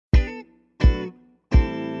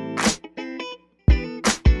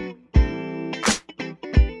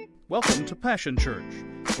Welcome to Passion Church.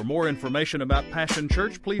 For more information about Passion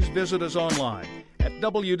Church, please visit us online at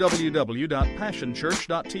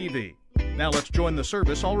www.passionchurch.tv. Now let's join the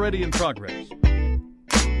service already in progress.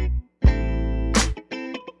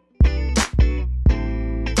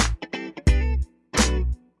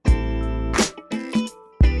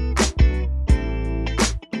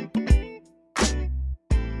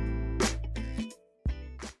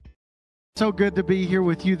 So good to be here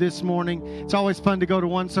with you this morning. It's always fun to go to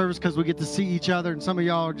one service because we get to see each other, and some of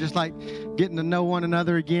y'all are just like getting to know one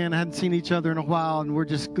another again. I hadn't seen each other in a while, and we're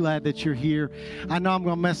just glad that you're here. I know I'm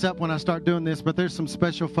going to mess up when I start doing this, but there's some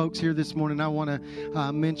special folks here this morning. I want to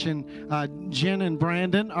mention Jen and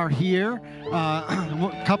Brandon are here. Where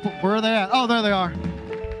are they at? Oh, there they are.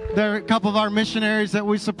 They're a couple of our missionaries that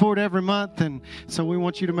we support every month, and so we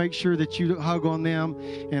want you to make sure that you hug on them.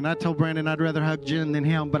 And I told Brandon I'd rather hug Jen than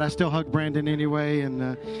him, but I still hug Brandon anyway.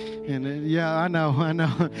 And yeah, I know.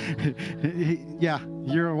 Yeah,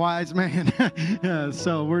 you're a wise man.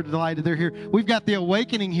 So we're delighted they're here. We've got the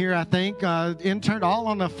Awakening here, I think. Intern all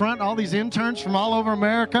on the front, all these interns from all over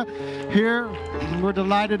America here. We're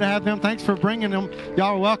delighted to have them. Thanks for bringing them.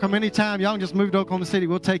 Y'all are welcome anytime. Y'all can just move to Oklahoma City.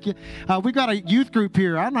 We'll take you. We've got a youth group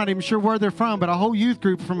here. I'm not even sure where they're from, but a whole youth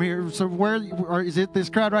group from here. So or is it this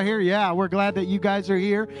crowd right here? Yeah, we're glad that you guys are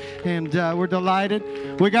here, and we're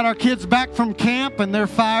delighted. We got our kids back from camp, and they're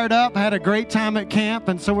fired up. Had a great time at camp,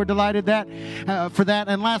 and so we're delighted for that.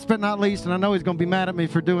 And last but not least, and I know he's going to be mad at me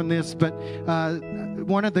for doing this, but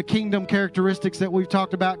one of the kingdom characteristics that we've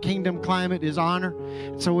talked about, kingdom climate, is honor.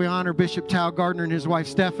 So we honor Bishop Tal Gardner and his wife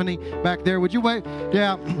Stephanie back there. Would you wait?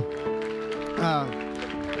 Yeah.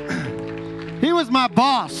 He was my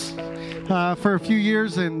boss for a few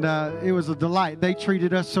years, and it was a delight. They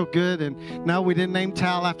treated us so good, and no, we didn't name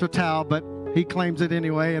Tal after Tal, but he claims it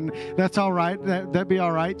anyway, and that's all right. That'd be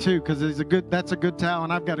all right too, because that's a good towel,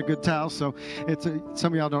 and I've got a good towel. So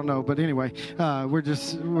some of y'all don't know, but anyway, we're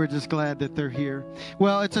just glad that they're here.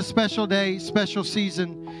 Well, it's a special day, special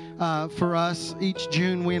season for us. Each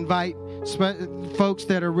June, we invite folks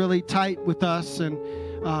that are really tight with us and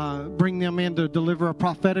bring them in to deliver a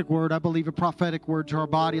prophetic word. I believe a prophetic word to our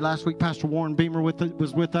body. Last week, Pastor Warren Beamer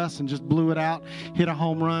was with us and just blew it out, hit a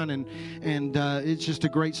home run, and it's just a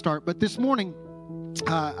great start. But this morning,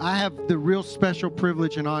 I have the real special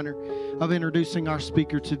privilege and honor of introducing our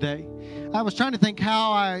speaker today. I was trying to think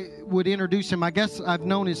how I would introduce him. I guess I've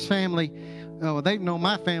known his family. Oh, they've known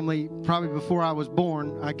my family probably before I was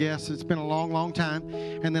born, I guess. It's been a long, long time.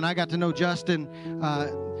 And then I got to know Justin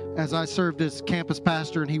as I served as campus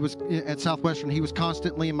pastor, and he was at Southwestern. He was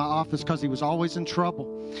constantly in my office because he was always in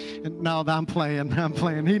trouble. And no, I'm playing.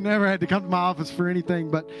 He never had to come to my office for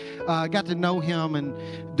anything, but I got to know him and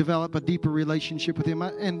develop a deeper relationship with him.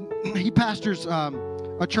 And he pastors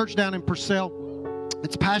a church down in Purcell.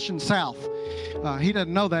 It's Passion South. He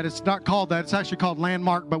doesn't know that. It's not called that. It's actually called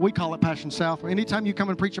Landmark, but we call it Passion South. Anytime you come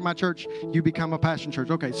and preach at my church, you become a Passion Church.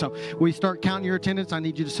 Okay, so we start counting your attendance. I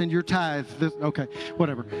need you to send your tithe. Okay,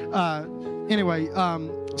 whatever. Anyway,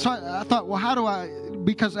 so I thought, well, how do I,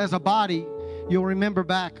 because as a body, you'll remember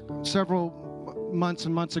back several months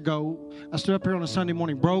and months ago, I stood up here on a Sunday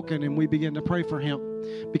morning broken, and we began to pray for him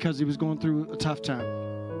because he was going through a tough time.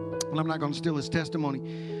 And I'm not going to steal his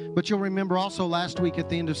testimony. But you'll remember also last week at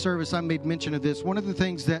the end of service, I made mention of this. One of the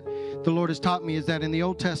things that the Lord has taught me is that in the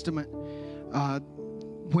Old Testament,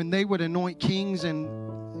 when they would anoint kings and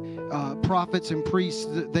prophets and priests,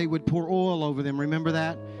 they would pour oil over them. Remember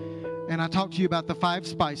that? And I talked to you about the 5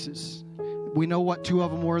 spices. We know what 2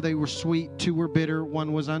 of them were. They were sweet, 2 were bitter,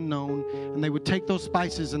 1 was unknown. And they would take those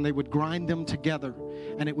spices and they would grind them together,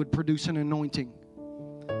 and it would produce an anointing.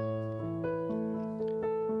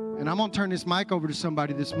 And I'm going to turn this mic over to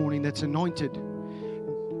somebody this morning that's anointed.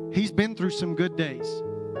 He's been through some good days.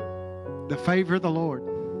 The favor of the Lord.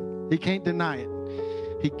 He can't deny it.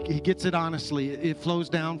 He gets it honestly. It flows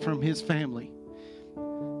down from his family.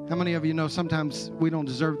 How many of you know sometimes we don't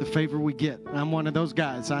deserve the favor we get? I'm one of those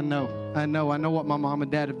guys. I know what my mom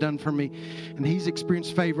and dad have done for me. And he's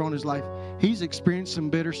experienced favor on his life. He's experienced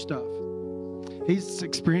some bitter stuff. He's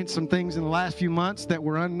experienced some things in the last few months that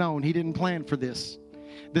were unknown. He didn't plan for this.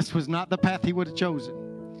 This was not the path he would have chosen.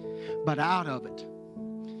 But out of it,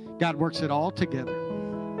 God works it all together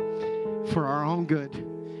for our own good.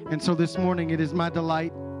 And so this morning, it is my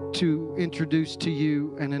delight to introduce to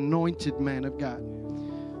you an anointed man of God.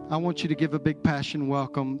 I want you to give a big passion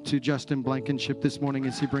welcome to Justin Blankenship this morning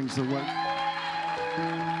as he brings the word.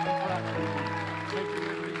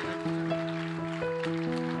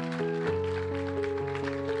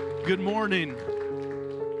 Good morning,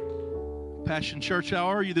 Passion Church. How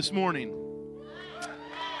are you this morning?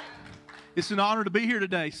 It's an honor to be here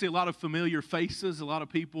today. See a lot of familiar faces, a lot of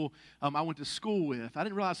people I went to school with. I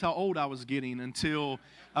didn't realize how old I was getting until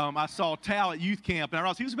I saw Tal at youth camp. And I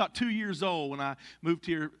realized he was about 2 years old when I moved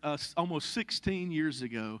here almost 16 years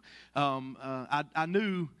ago. I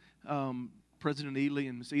knew President Ely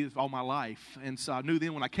and Miss Edith all my life, and so I knew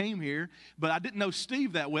them when I came here, but I didn't know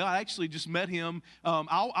Steve that well. I actually just met him.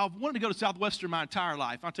 I wanted to go to Southwestern my entire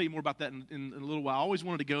life. I'll tell you more about that in a little while. I always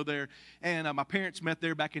wanted to go there, and my parents met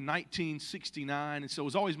there back in 1969, and so it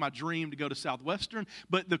was always my dream to go to Southwestern,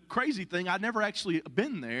 but the crazy thing, I'd never actually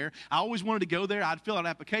been there. I always wanted to go there. I'd fill out an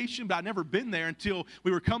application, but I'd never been there until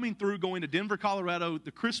we were coming through going to Denver, Colorado,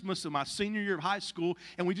 the Christmas of my senior year of high school,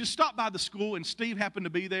 and we just stopped by the school, and Steve happened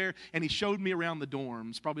to be there, and he showed me around the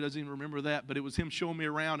dorms. Probably doesn't even remember that, but it was him showing me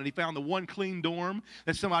around, and he found the one clean dorm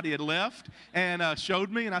that somebody had left and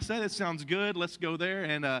showed me, and I said, that sounds good, let's go there.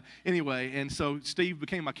 And anyway, and so Steve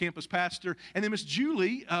became my campus pastor, and then Miss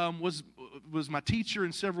Julie was my teacher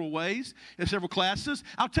in several ways, in several classes.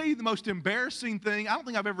 I'll tell you the most embarrassing thing. I don't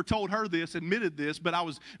think I've ever told her this, admitted this, but I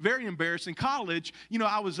was very embarrassed in college. You know,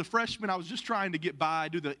 I was a freshman. I was just trying to get by,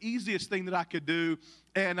 do the easiest thing that I could do.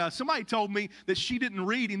 And somebody told me that she didn't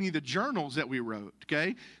read any of the journals that we wrote,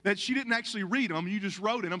 okay? That she didn't actually read them. You just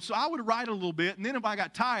wrote in them. So I would write a little bit, and then if I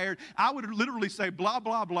got tired, I would literally say, blah,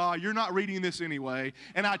 blah, blah, you're not reading this anyway.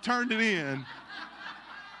 And I turned it in.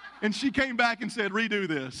 And she came back and said, redo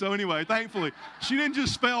this. So anyway, thankfully, she didn't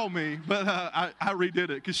just spell me, but I redid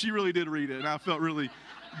it because she really did read it, and I felt really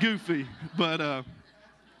goofy. But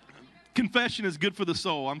confession is good for the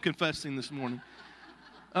soul. I'm confessing this morning.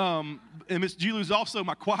 And Miss Julie is also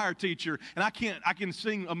my choir teacher, and I can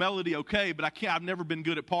sing a melody okay, but I've never been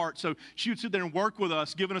good at parts. So she would sit there and work with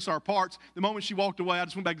us, giving us our parts. The moment she walked away, I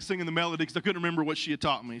just went back to singing the melody because I couldn't remember what she had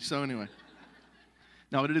taught me. So anyway.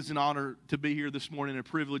 Now, it is an honor to be here this morning, and a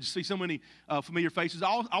privilege to see so many familiar faces.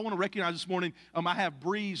 I want to recognize this morning, I have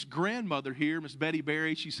Bree's grandmother here, Miss Betty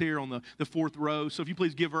Berry. She's here on the fourth row, so if you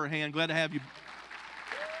please give her a hand. Glad to have you.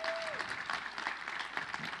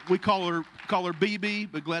 We call her BB,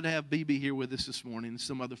 but glad to have BB here with us this morning and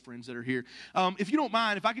some other friends that are here. If you don't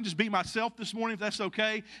mind, if I can just be myself this morning, if that's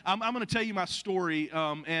okay, I'm going to tell you my story.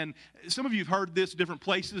 And some of you have heard this different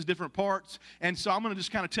places, different parts, and so I'm going to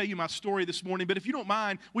just kind of tell you my story this morning. But if you don't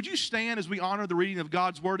mind, would you stand as we honor the reading of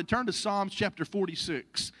God's Word and turn to Psalms chapter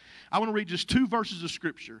 46. I want to read just 2 verses of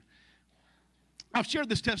Scripture. I've shared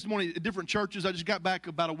this testimony at different churches. I just got back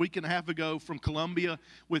about a week and a half ago from Columbia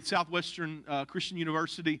with Southwestern Christian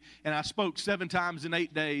University, and I spoke 7 times in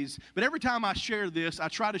 8 days. But every time I share this, I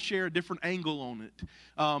try to share a different angle on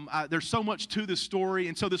it. There's so much to this story,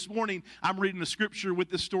 and so this morning I'm reading a scripture with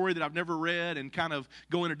this story that I've never read and kind of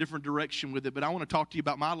go in a different direction with it. But I want to talk to you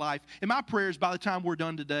about my life, and my prayer is by the time we're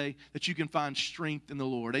done today that you can find strength in the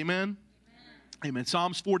Lord. Amen? Amen.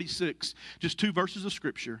 Psalms 46, just 2 verses of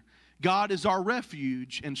scripture. God is our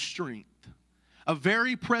refuge and strength, a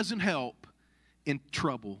very present help in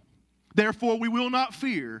trouble. Therefore we will not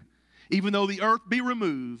fear, even though the earth be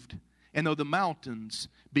removed, and though the mountains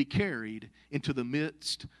be carried into the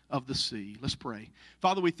midst of the sea. Let's pray.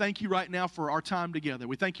 Father, we thank you right now for our time together.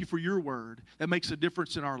 We thank you for your word that makes a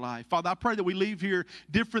difference in our life. Father, I pray that we leave here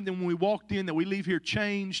different than when we walked in, that we leave here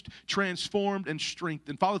changed, transformed, and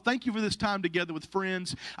strengthened. Father, thank you for this time together with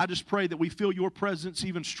friends. I just pray that we feel your presence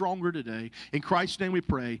even stronger today. In Christ's name we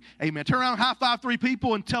pray. Amen. Turn around, high five 3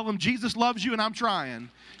 people, and tell them Jesus loves you and I'm trying.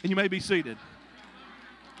 And you may be seated.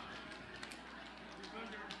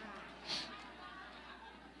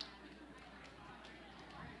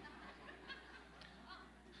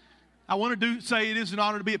 I want to say it is an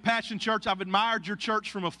honor to be at Passion Church. I've admired your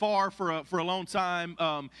church from afar for a long time.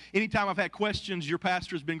 Anytime I've had questions, your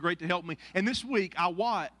pastor has been great to help me. And this week, I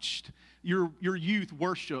watched your youth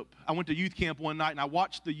worship. I went to youth camp one night, and I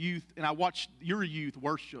watched the youth, and I watched your youth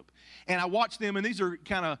worship. And I watched them, and these are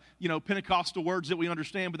kind of, Pentecostal words that we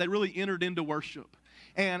understand, but they really entered into worship.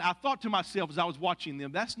 And I thought to myself as I was watching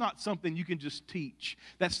them, that's not something you can just teach.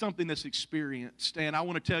 That's something that's experienced. And I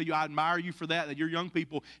want to tell you, I admire you for that your young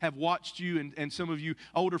people have watched you, and some of you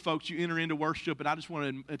older folks, you enter into worship. And I just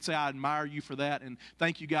want to say I admire you for that. And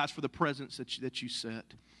thank you guys for the presence that you set.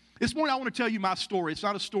 This morning, I want to tell you my story. It's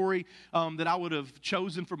not a story that I would have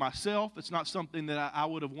chosen for myself. It's not something that I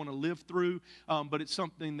would have want to live through, but it's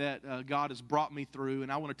something that God has brought me through,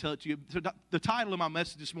 and I want to tell it to you. The title of my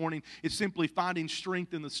message this morning is simply Finding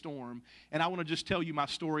Strength in the Storm, and I want to just tell you my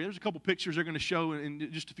story. There's a couple pictures they're going to show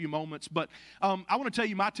in just a few moments, but I want to tell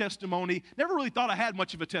you my testimony. Never really thought I had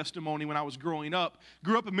much of a testimony when I was growing up.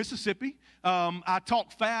 Grew up in Mississippi. I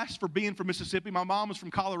talk fast for being from Mississippi. My mom was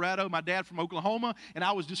from Colorado, my dad from Oklahoma, and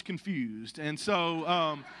I was just confused. And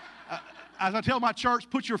so as I tell my church,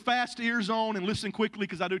 put your fast ears on and listen quickly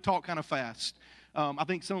because I do talk kind of fast. I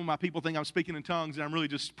think some of my people think I'm speaking in tongues and I'm really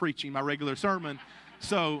just preaching my regular sermon.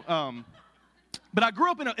 So, but I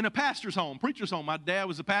grew up in a pastor's home, preacher's home. My dad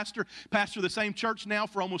was a pastor of the same church now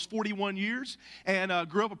for almost 41 years, and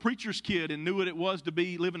grew up a preacher's kid and knew what it was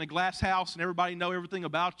to live in a glass house and everybody know everything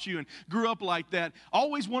about you, and grew up like that.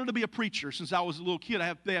 Always wanted to be a preacher since I was a little kid.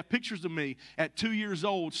 They have pictures of me at 2 years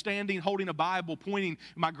old, standing, holding a Bible, pointing,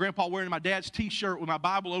 my grandpa wearing my dad's T-shirt with my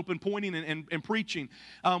Bible open, pointing and preaching.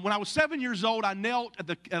 When I was 7 years old, I knelt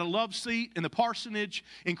at a love seat in the parsonage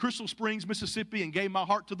in Crystal Springs, Mississippi, and gave my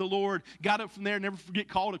heart to the Lord. Got up from there. Never forget,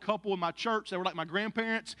 called a couple in my church. They were like my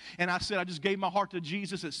grandparents. And I said, I just gave my heart to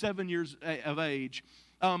Jesus at 7 years of age.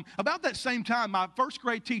 About that same time, my first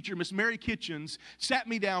grade teacher, Miss Mary Kitchens, sat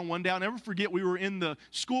me down one day. I'll never forget, we were in the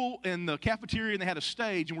school, in the cafeteria, and they had a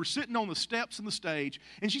stage. And we're sitting on the steps in the stage.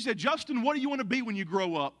 And she said, Justin, what do you want to be when you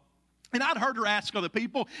grow up? And I'd heard her ask other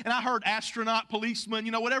people, and I heard astronaut,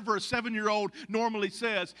 policeman, whatever a 7-year-old normally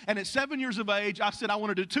says. And at 7 years of age, I said, I want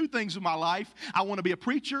to do two things in my life. I want to be a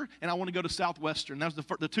preacher, and I want to go to Southwestern. That was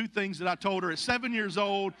the two things that I told her at 7 years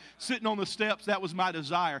old, sitting on the steps. That was my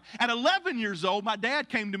desire. At 11 years old, my dad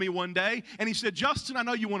came to me one day, and he said, Justin, I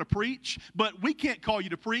know you want to preach, but we can't call you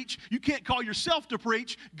to preach. You can't call yourself to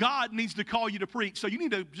preach. God needs to call you to preach. So you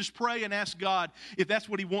need to just pray and ask God if that's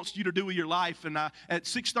what he wants you to do with your life. And at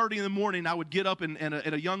 6:30 in the morning, I would get up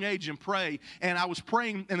at a young age and pray. And I was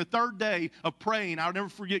praying, and the third day of praying, I'll never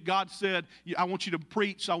forget, God said, I want you to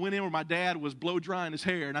preach. So I went in where my dad was blow drying his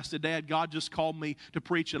hair, and I said, Dad, God just called me to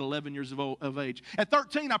preach at 11 years of age. At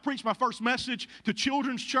 13, I preached my first message to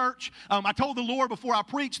children's church. I told the Lord before I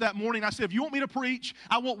preached that morning, I said, if you want me to preach,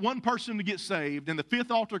 I want one person to get saved. And the fifth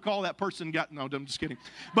altar call, that person got, no, I'm just kidding.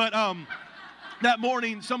 But, that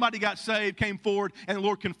morning, somebody got saved, came forward, and the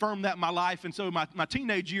Lord confirmed that in my life. And so my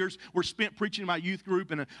teenage years were spent preaching in my youth group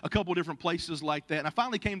and a couple of different places like that. And I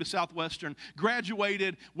finally came to Southwestern,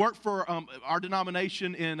 graduated, worked for our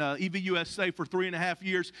denomination in EVUSA for 3.5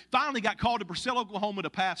 years. Finally got called to Purcell, Oklahoma to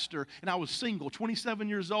pastor. And I was single, 27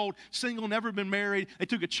 years old, single, never been married. They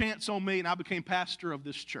took a chance on me, and I became pastor of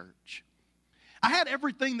this church. I had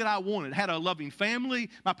everything that I wanted. I had a loving family.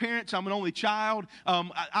 My parents, I'm an only child.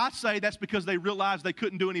 I say that's because they realized they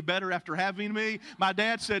couldn't do any better after having me. My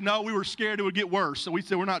dad said, no, we were scared it would get worse. So we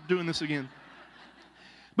said, we're not doing this again.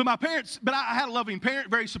 But I had a loving parent,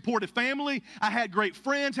 very supportive family. I had great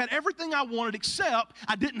friends, had everything I wanted, except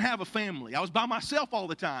I didn't have a family. I was by myself all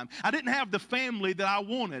the time. I didn't have the family that I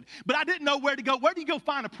wanted. But I didn't know where to go. Where do you go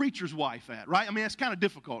find a preacher's wife at, right? I mean, it's kind of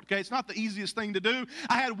difficult, okay? It's not the easiest thing to do.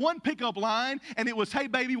 I had one pickup line, and it was, hey,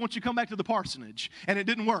 baby, won't you come back to the parsonage? And it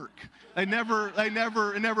didn't work. It never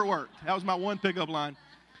worked. That was my one pickup line.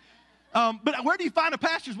 But where do you find a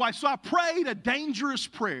pastor's wife? So I prayed a dangerous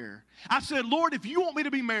prayer. I said, Lord, if you want me to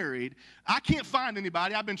be married, I can't find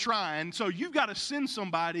anybody. I've been trying. So you've got to send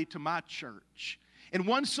somebody to my church. And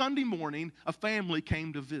one Sunday morning, a family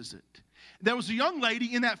came to visit. There was a young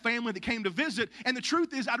lady in that family that came to visit, and the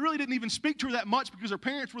truth is I really didn't even speak to her that much because her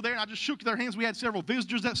parents were there, and I just shook their hands. We had several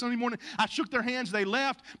visitors that Sunday morning. I shook their hands. They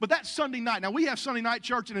left. But that Sunday night, now we have Sunday night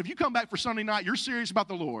church, and if you come back for Sunday night, you're serious about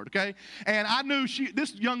the Lord, okay? And I knew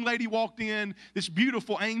this young lady walked in, this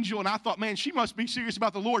beautiful angel, and I thought, man, she must be serious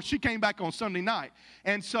about the Lord. She came back on Sunday night.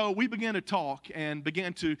 And so we began to talk and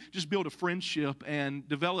began to just build a friendship and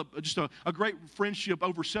develop just a great friendship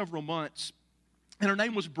over several months. And her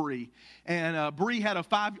name was Bree. And Bree had at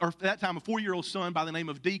that time, a 4-year-old son by the name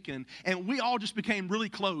of Deacon. And we all just became really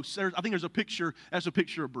close. I think there's a picture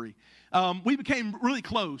of Bree. We became really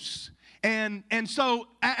close. And so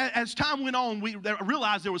as time went on, we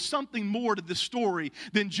realized there was something more to this story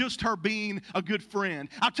than just her being a good friend.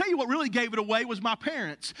 I'll tell you what really gave it away was my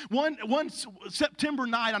parents. One September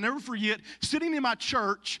night, I'll never forget, sitting in my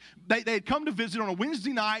church, they had come to visit on a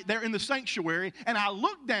Wednesday night. They're in the sanctuary, and I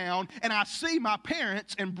look down, and I see my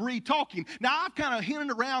parents and Bree talking. Now, I've kind of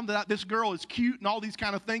hinted around that this girl is cute and all these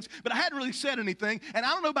kind of things, but I hadn't really said anything. And I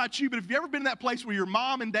don't know about you, but if you've ever been in that place where your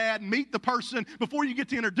mom and dad meet the person before you get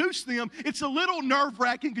to introduce them, it's a little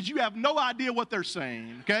nerve-wracking because you have no idea what they're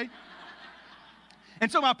saying, okay?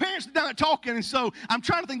 And so my parents are down there talking, and so I'm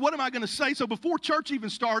trying to think, what am I going to say? So before church even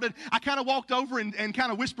started, I kind of walked over and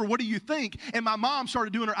kind of whispered, what do you think? And my mom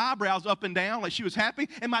started doing her eyebrows up and down like she was happy,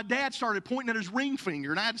 and my dad started pointing at his ring finger,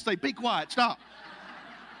 and I had to say, be quiet, stop.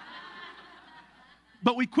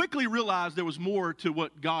 But we quickly realized there was more to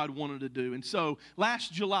what God wanted to do. And so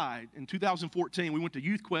last July in 2014, we went to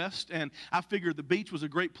Youth Quest, and I figured the beach was a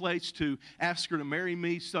great place to ask her to marry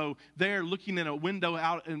me. So there, looking in a window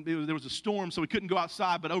out, and there was a storm, so we couldn't go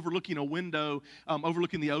outside, but overlooking a window,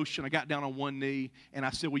 overlooking the ocean, I got down on one knee, and I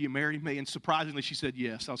said, will you marry me? And surprisingly, she said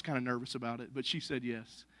yes. I was kind of nervous about it, but she said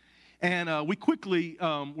yes. And we quickly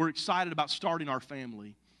were excited about starting our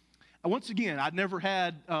family. Once again, I'd never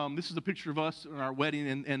had, this is a picture of us in our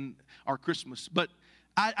wedding and our Christmas, but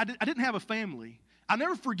I didn't have a family. I'll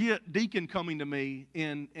never forget Deacon coming to me,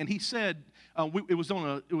 and he said, it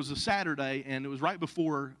was a Saturday, and it was right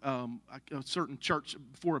before a certain church,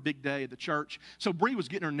 before a big day at the church. So Bree was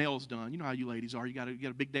getting her nails done. You know how you ladies are. You got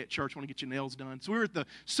a big day at church, want to get your nails done. So we were at the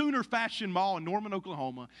Sooner Fashion Mall in Norman,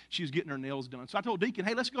 Oklahoma. She was getting her nails done. So I told Deacon,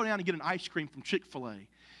 hey, let's go down and get an ice cream from Chick-fil-A.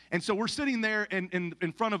 And so we're sitting there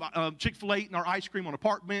in front of Chick-fil-A eating our ice cream on a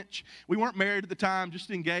park bench. We weren't married at the time,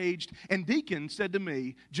 just engaged. And Deacon said to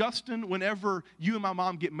me, Justin, whenever you and my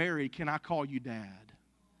mom get married, can I call you Dad?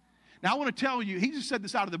 Now, I want to tell you, he just said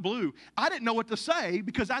this out of the blue. I didn't know what to say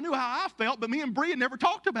because I knew how I felt, but me and Bree had never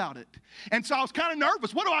talked about it. And so I was kind of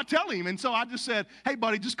nervous. What do I tell him? And so I just said, hey,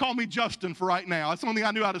 buddy, just call me Justin for right now. That's the only thing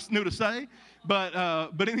I knew to say.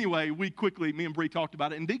 But anyway, me and Bree talked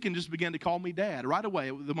about it, and Deacon just began to call me Dad right away,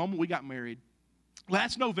 the moment we got married.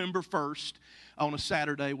 Last November 1st, on a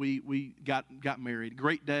Saturday, we got married.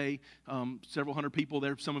 Great day, several hundred people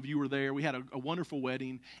there. Some of you were there. We had a wonderful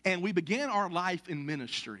wedding, and we began our life in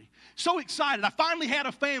ministry. So excited. I finally had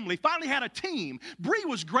a family, finally had a team. Bree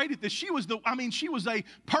was great at this. She was a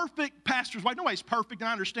perfect pastor's wife. Nobody's perfect, and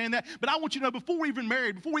I understand that, but I want you to know, before we even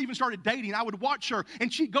married, before we even started dating, I would watch her,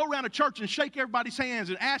 and she'd go around a church and shake everybody's hands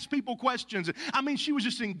and ask people questions. She was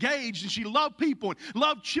just engaged, and she loved people and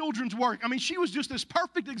loved children's work. She was just this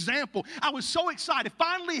perfect example. I was so excited.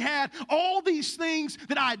 Finally had all these things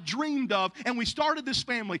that I had dreamed of, and we started this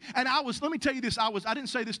family. And let me tell you this, I didn't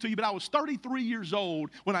say this to you, but I was 33 years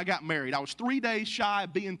old when I got married. I was 3 days shy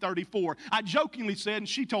of being 34. I jokingly said, and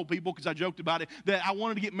she told people, because I joked about it, that I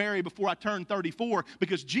wanted to get married before I turned 34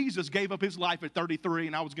 because Jesus gave up his life at 33,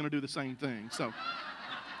 and I was going to do the same thing. So,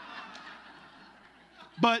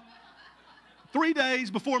 but 3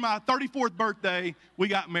 days before my 34th birthday, we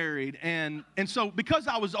got married. And so because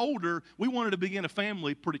I was older, we wanted to begin a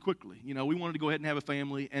family pretty quickly. We wanted to go ahead and have a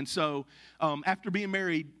family. And so after being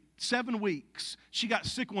married 7 weeks, she got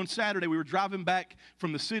sick one Saturday. We were driving back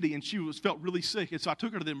from the city, and she felt really sick. And so I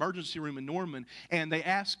took her to the emergency room in Norman, and they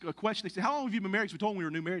asked a question. They said, how long have you been married? Because we told them we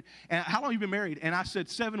were new married. And how long have you been married? And I said,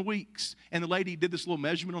 7 weeks. And the lady did this little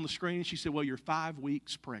measurement on the screen, and she said, well, you're 5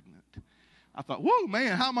 weeks pregnant. I thought, whoa,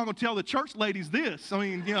 man, how am I going to tell the church ladies this? So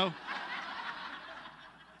when I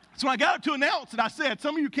got up to announce it, I said,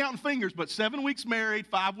 some of you counting fingers, but 7 weeks married,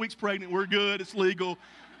 5 weeks pregnant, we're good, it's legal,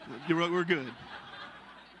 we're good.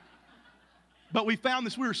 But we found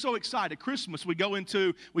this, we were so excited. Christmas, we went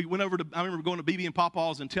over to, I remember going to BB and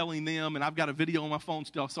Papa's and telling them, and I've got a video on my phone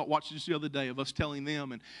still, I watched this the other day of us telling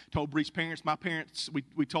them, and told Bree's parents, my parents,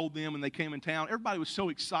 we told them, and they came in town. Everybody was so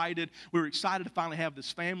excited. We were excited to finally have this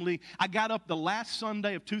family. I got up the last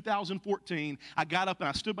Sunday of 2014, I got up and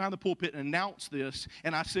I stood behind the pulpit and announced this,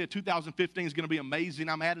 and I said 2015 is going to be amazing.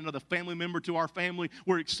 I'm adding another family member to our family.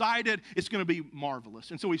 We're excited. It's going to be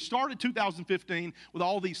marvelous. And so we started 2015 with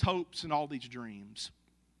all these hopes and all these dreams.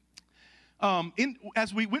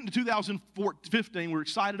 As we went into 2015, we were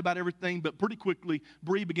excited about everything, but pretty quickly,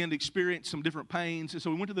 Bree began to experience some different pains. And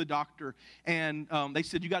so we went to the doctor, and they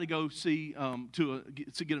said, you got to go see to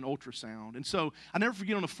get an ultrasound. And so I never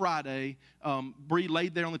forget, on a Friday, Bree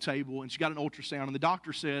laid there on the table, and she got an ultrasound, and the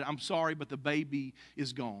doctor said, I'm sorry, but the baby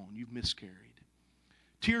is gone. You've miscarried.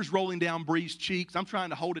 Tears rolling down Bree's cheeks. I'm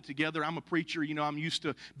trying to hold it together. I'm a preacher. I'm used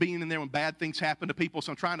to being in there when bad things happen to people,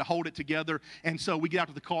 so I'm trying to hold it together. And so we get out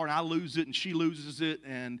to the car, and I lose it, and she loses it,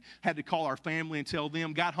 and had to call our family and tell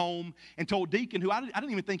them. Got home and told Deacon, who I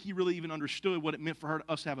didn't even think he really even understood what it meant for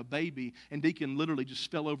us to have a baby. And Deacon literally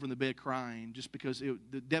just fell over in the bed crying just because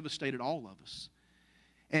it devastated all of us.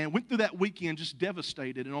 And went through that weekend just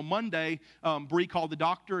devastated. And on Monday, Bree called the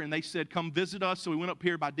doctor, and they said, come visit us. So we went up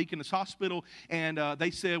here by Deaconess Hospital, and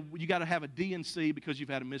they said, you got to have a D&C because you've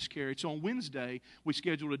had a miscarriage. So on Wednesday, we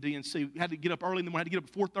scheduled a D&C. We had to get up early in the morning. I had to get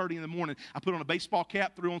up at 4:30 in the morning. I put on a baseball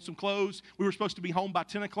cap, threw on some clothes. We were supposed to be home by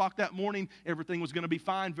 10 o'clock that morning. Everything was going to be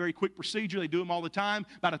fine. Very quick procedure. They do them all the time,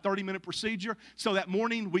 about a 30-minute procedure. So that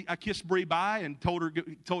morning, I kissed Bree bye and told her,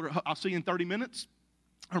 I'll see you in 30 minutes.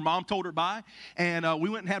 Her mom told her bye, and we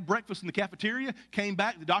went and had breakfast in the cafeteria, came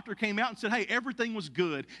back, the doctor came out and said, hey, everything was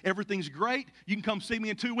good. Everything's great. You can come see me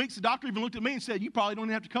in 2 weeks. The doctor even looked at me and said, you probably don't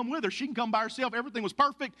even have to come with her. She can come by herself. Everything was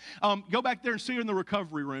perfect. Go back there and see her in the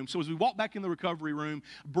recovery room. So as we walked back in the recovery room,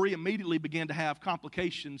 Bree immediately began to have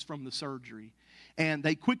complications from the surgery. And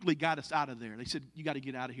they quickly got us out of there. They said, you got to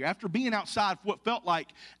get out of here. After being outside for what felt like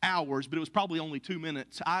hours, but it was probably only 2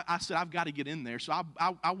 minutes, I said, I've got to get in there. So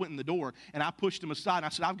I went in the door, and I pushed them aside. And I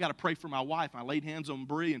said, I've got to pray for my wife. And I laid hands on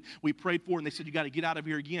Bree, and we prayed for her. And they said, you got to get out of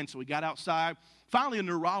here again. So we got outside. Finally, a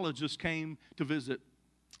neurologist came to visit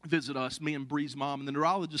us, me and Bree's mom. And the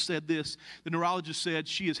neurologist said this. The neurologist said,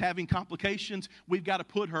 she is having complications. We've got to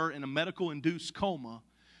put her in a medical-induced coma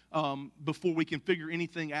before we can figure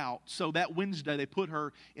anything out. So that Wednesday, they put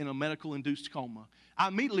her in a medical-induced coma. I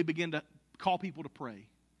immediately began to call people to pray.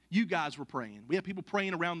 You guys were praying. We had people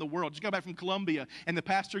praying around the world. Just got back from Colombia, and the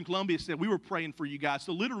pastor in Colombia said, we were praying for you guys.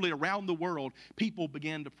 So literally around the world, people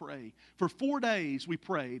began to pray. For 4 days, we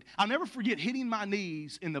prayed. I'll never forget hitting my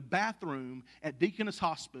knees in the bathroom at Deaconess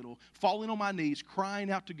Hospital, falling on my knees,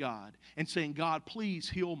 crying out to God, and saying, God, please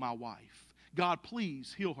heal my wife. God,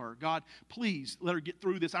 please heal her. God, please let her get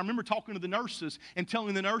through this. I remember talking to the nurses and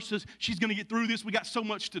telling the nurses, she's going to get through this. We got so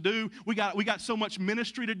much to do. We got so much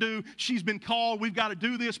ministry to do. She's been called. We've got to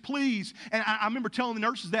do this, please. And I remember telling the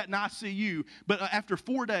nurses that in ICU. But after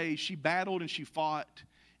 4 days, she battled and she fought.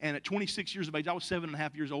 And at 26 years of age, I was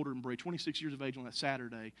 7.5 years older than Bree. 26 years of age on that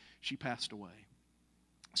Saturday, she passed away.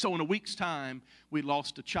 So in a week's time, we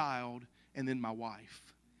lost a child and then my wife.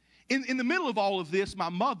 In the middle of all of this, my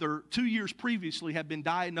mother, 2 years previously, had been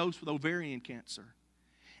diagnosed with ovarian cancer.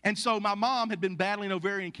 And so my mom had been battling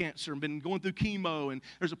ovarian cancer and been going through chemo. And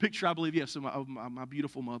there's a picture, I believe, yes, of my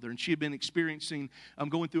beautiful mother. And she had been experiencing,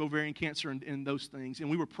 going through ovarian cancer and those things. And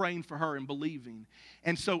we were praying for her and believing.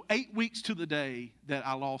 And so 8 weeks to the day that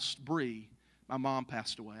I lost Bree, my mom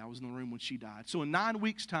passed away. I was in the room when she died. So in 9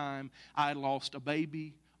 weeks' time, I had lost a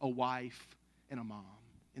baby, a wife, and a mom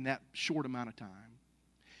in that short amount of time.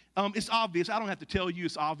 It's obvious. I don't have to tell you.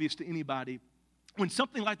 It's obvious to anybody. When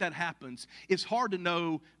something like that happens, it's hard to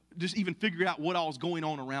know, just even figure out what all is going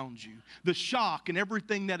on around you. The shock and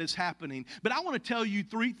everything that is happening. But I want to tell you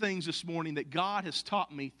 3 things this morning that God has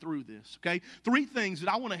taught me through this, okay? 3 things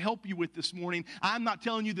that I want to help you with this morning. I'm not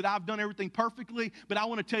telling you that I've done everything perfectly, but I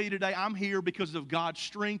want to tell you today I'm here because of God's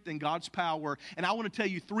strength and God's power. And I want to tell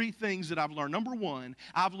you 3 things that I've learned. Number 1,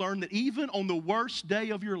 I've learned that even on the worst day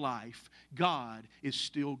of your life, God is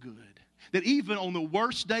still good. That even on the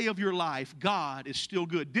worst day of your life, God is still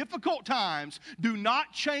good. Difficult times do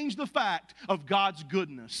not change the fact of God's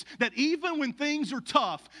goodness. That even when things are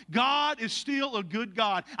tough, God is still a good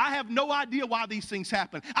God. I have no idea why these things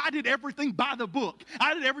happen. I did everything by the book.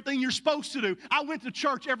 I did everything you're supposed to do. I went to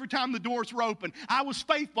church every time the doors were open. I was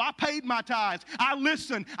faithful. I paid my tithes. I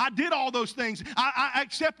listened. I did all those things. I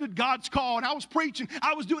accepted God's call, and I was preaching.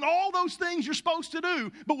 I was doing all those things you're supposed to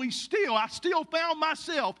do. But I still found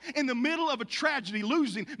myself in the middle of a tragedy,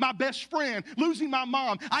 losing my best friend, losing my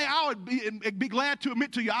mom. I would be glad to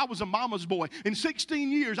admit to you, I was a mama's boy. In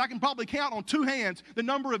 16 years, I can probably count on 2 hands the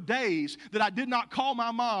number of days that I did not call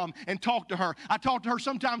my mom and talk to her. I talked to her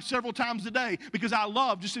sometimes several times a day because I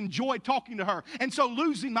just enjoyed talking to her. And so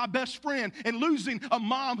losing my best friend and losing a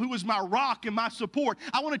mom who was my rock and my support,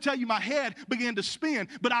 I want to tell you, my head began to spin.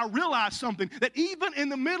 But I realized something, that even in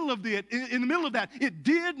the middle of that, it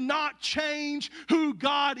did not change who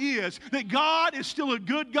God is. That God is still a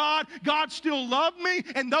good God. God still loved me.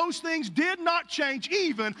 And those things did not change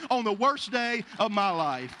even on the worst day of my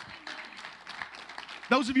life.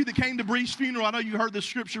 Those of you that came to Bree's funeral, I know you heard this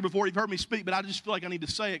scripture before, you've heard me speak, but I just feel like I need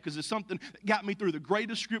to say it because it's something that got me through. The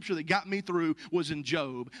greatest scripture that got me through was in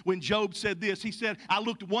Job. When Job said this, he said, I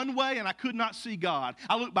looked one way and I could not see God.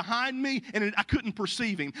 I looked behind me and I couldn't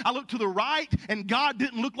perceive him. I looked to the right and God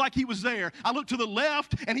didn't look like he was there. I looked to the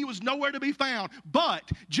left and he was nowhere to be found.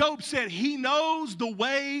 But Job said, he knows the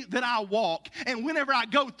way that I walk. And whenever I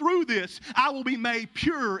go through this, I will be made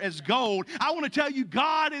pure as gold. I want to tell you,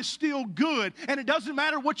 God is still good. And it doesn't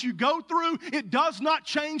matter what you go through, it does not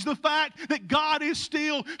change the fact that God is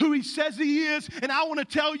still who he says he is. And I want to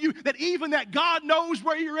tell you that even that God knows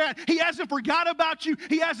where you're at. He hasn't forgot about you.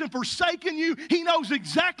 He hasn't forsaken you. He knows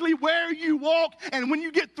exactly where you walk. And when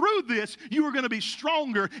you get through this, you are going to be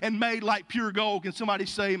stronger and made like pure gold. Can somebody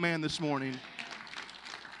say amen this morning?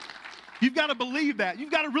 You've got to believe that.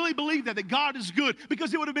 You've got to really believe that God is good,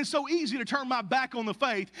 because it would have been so easy to turn my back on the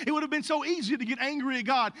faith. It would have been so easy to get angry at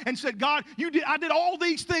God and said, God, I did all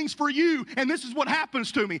these things for you, and this is what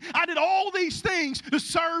happens to me. I did all these things to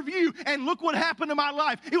serve you, and look what happened to my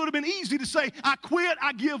life. It would have been easy to say, I quit,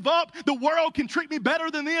 I give up, the world can treat me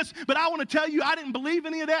better than this, but I want to tell you, I didn't believe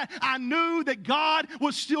any of that. I knew that God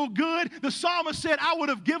was still good. The psalmist said, I would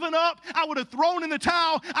have given up, I would have thrown in the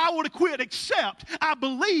towel, I would have quit, except I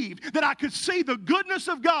believed that I could see the goodness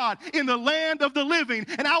of God in the land of the living.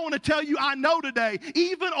 And I want to tell you, I know today,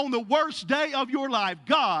 even on the worst day of your life,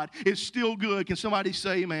 God is still good. Can somebody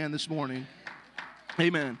say amen this morning?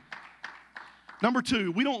 Amen. Number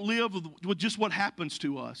two, we don't live with just what happens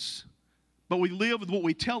to us, but we live with what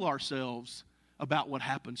we tell ourselves about what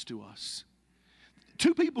happens to us.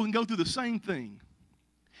 Two people can go through the same thing,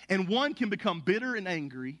 and one can become bitter and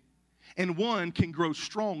angry, and one can grow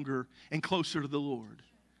stronger and closer to the Lord.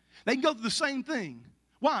 They can go through the same thing.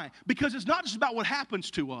 Why? Because it's not just about what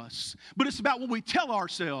happens to us, but it's about what we tell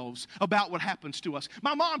ourselves about what happens to us.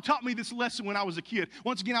 My mom taught me this lesson when I was a kid.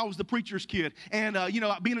 Once again, I was the preacher's kid. And,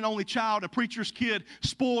 being an only child, a preacher's kid,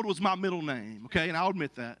 spoiled was my middle name, okay? And I'll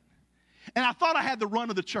admit that. And I thought I had the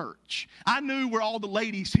run of the church. I knew where all the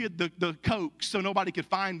ladies hid the Cokes so nobody could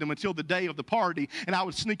find them until the day of the party, and I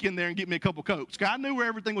would sneak in there and get me a couple Cokes. I knew where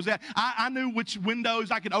everything was at. I knew which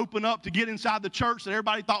windows I could open up to get inside the church that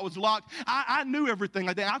everybody thought was locked. I knew everything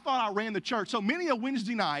like that. I thought I ran the church. So many a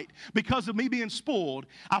Wednesday night, because of me being spoiled,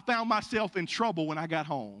 I found myself in trouble when I got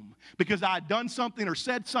home because I had done something or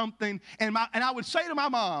said something, and I would say to my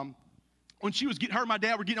mom, when her and my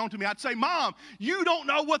dad were getting on to me, I'd say, Mom, you don't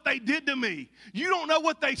know what they did to me. You don't know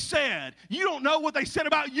what they said. You don't know what they said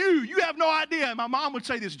about you. You have no idea. And my mom would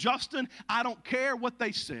say this, Justin, I don't care what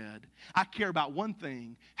they said. I care about one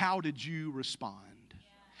thing. How did you respond?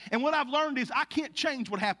 And what I've learned is I can't change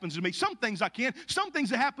what happens to me. Some things I can. Some things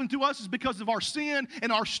that happen to us is because of our sin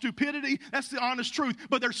and our stupidity. That's the honest truth.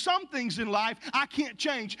 But there's some things in life I can't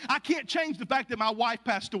change. I can't change the fact that my wife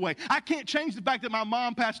passed away. I can't change the fact that my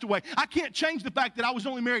mom passed away. I can't change the fact that I was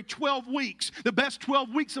only married 12 weeks, the best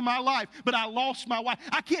 12 weeks of my life, but I lost my wife.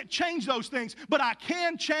 I can't change those things, but I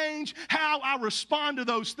can change how I respond to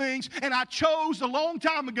those things. And I chose a long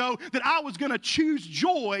time ago that I was going to choose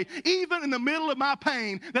joy even in the middle of my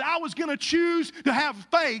pain, that I was going to choose to have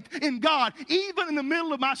faith in God, even in the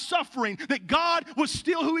middle of my suffering, that God was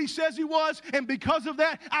still who He says He was, and because of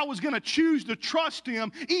that, I was going to choose to trust Him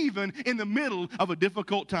even in the middle of a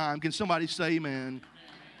difficult time. Can somebody say amen?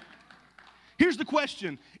 Here's the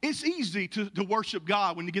question. It's easy to worship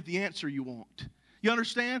God when you get the answer you want. You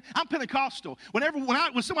understand? I'm Pentecostal.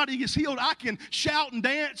 When somebody gets healed, I can shout and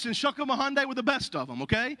dance and shuck 'em a Hyundai with the best of them,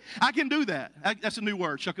 okay? I can do that. That's a new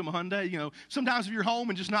word, shuck 'em a Hyundai. Sometimes if you're home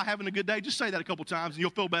and just not having a good day, just say that a couple times and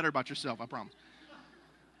you'll feel better about yourself, I promise.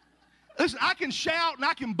 Listen, I can shout and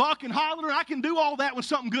I can buck and holler and I can do all that when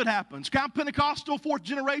something good happens. I'm Pentecostal, fourth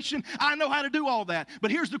generation. I know how to do all that.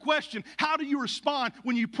 But here's the question. How do you respond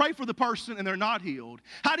when you pray for the person and they're not healed?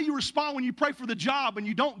 How do you respond when you pray for the job and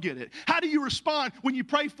you don't get it? How do you respond when you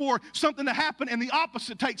pray for something to happen and the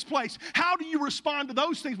opposite takes place? How do you respond to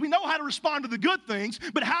those things? We know how to respond to the good things,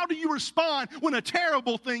 but how do you respond when a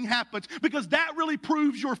terrible thing happens? Because that really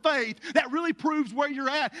proves your faith. That really proves where you're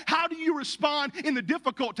at. How do you respond in the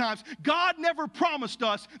difficult times? God never promised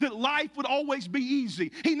us that life would always be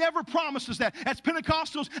easy. He never promised us that. As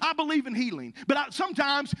Pentecostals, I believe in healing. But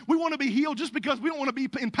sometimes we want to be healed just because we don't want to be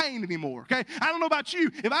in pain anymore, okay? I don't know about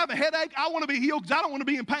you. If I have a headache, I want to be healed because I don't want to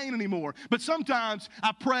be in pain anymore. But sometimes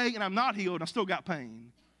I pray and I'm not healed and I still got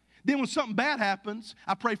pain. Then when something bad happens,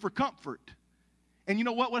 I pray for comfort. And you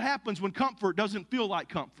know what happens when comfort doesn't feel like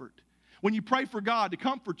comfort? When you pray for God to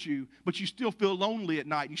comfort you, but you still feel lonely at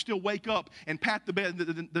night, and you still wake up and pat the bed.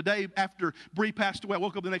 The day after Bree passed away, I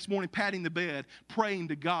woke up the next morning patting the bed, praying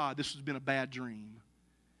to God, this has been a bad dream.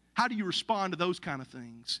 How do you respond to those kind of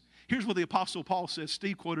things? Here's what the Apostle Paul says.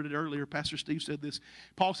 Steve quoted it earlier. Pastor Steve said this.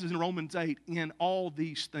 Paul says in Romans 8, in all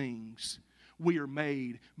these things we are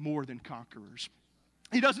made more than conquerors.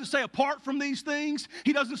 He doesn't say apart from these things.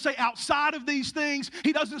 He doesn't say outside of these things.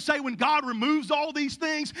 He doesn't say when God removes all these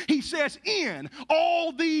things. He says in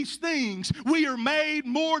all these things we are made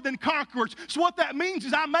more than conquerors. So what that means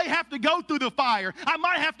is I may have to go through the fire. I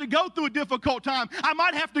might have to go through a difficult time. I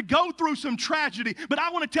might have to go through some tragedy. But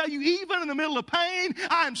I want to tell you, even in the middle of pain,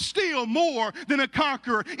 I am still more than a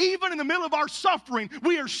conqueror. Even in the middle of our suffering,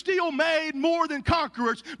 we are still made more than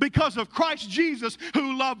conquerors because of Christ Jesus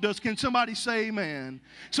who loved us. Can somebody say amen?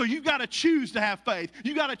 So you've got to choose to have faith.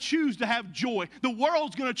 You've got to choose to have joy. The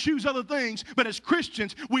world's going to choose other things, but as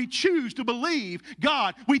Christians, we choose to believe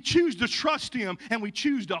God. We choose to trust Him, and we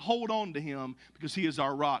choose to hold on to Him because He is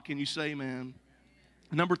our rock. Can you say amen?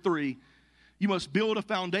 Number 3, you must build a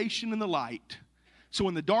foundation in the light so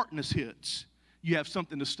when the darkness hits, you have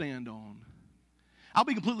something to stand on. I'll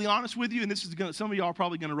be completely honest with you, and this is some of y'all are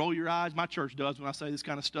probably going to roll your eyes. My church does when I say this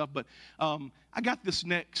kind of stuff, but I got this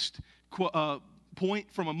next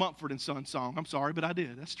point from a Mumford & Sons song. I'm sorry, but I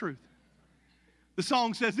did. That's truth. The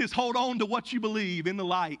song says this: hold on to what you believe in the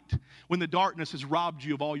light when the darkness has robbed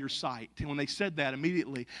you of all your sight. And when they said that,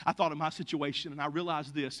 immediately I thought of my situation, and I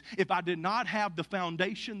realized this: if I did not have the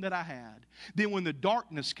foundation that I had, then when the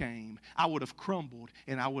darkness came, I would have crumbled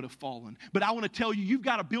and I would have fallen. But I want to tell you, you've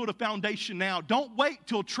got to build a foundation now. Don't wait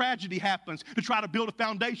till tragedy happens to try to build a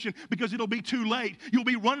foundation, because it'll be too late. You'll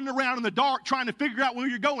be running around in the dark trying to figure out where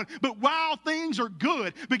you're going. But while things are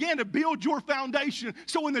good, begin to build your foundation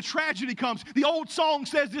so when the tragedy comes, the old song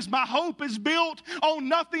says this: my hope is built on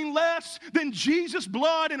nothing less than Jesus'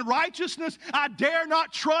 blood and righteousness. I dare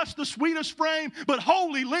not trust the sweetest frame, but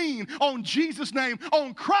wholly lean on Jesus' name.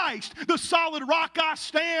 On Christ, the solid rock I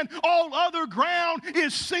stand. All other ground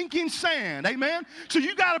is sinking sand. Amen? So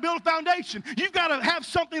you got to build a foundation. You've got to have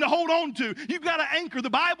something to hold on to. You've got to anchor. The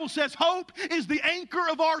Bible says hope is the anchor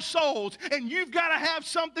of our souls, and you've got to have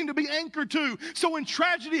something to be anchored to. So when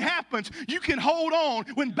tragedy happens, you can hold on.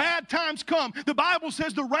 When bad times come, the Bible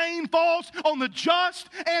says the rain falls on the just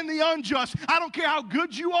and the unjust. I don't care how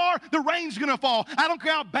good you are, the rain's going to fall. I don't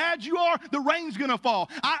care how bad you are, the rain's going to fall.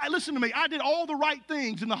 Listen to me, I did all the right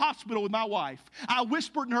things in the hospital with my wife. I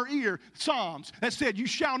whispered in her ear Psalms that said, you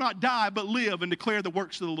shall not die but live and declare the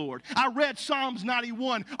works of the Lord. I read Psalms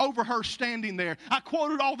 91 over her standing there. I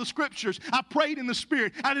quoted all the scriptures. I prayed in the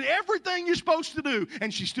Spirit. I did everything you're supposed to do,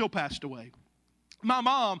 and she still passed away. My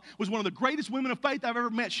mom was one of the greatest women of faith I've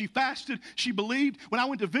ever met. She fasted. She believed. When I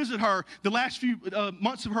went to visit her the last few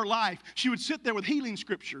months of her life, she would sit there with healing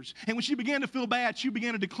scriptures. And when she began to feel bad, she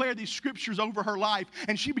began to declare these scriptures over her life.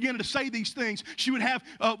 And she began to say these things. She would have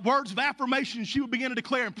words of affirmation. She would begin to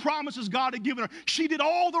declare and promises God had given her. She did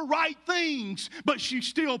all the right things, but she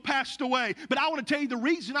still passed away. But I want to tell you the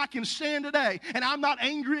reason I can stand today, and I'm not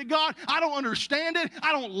angry at God. I don't understand it.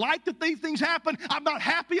 I don't like that these things happen. I'm not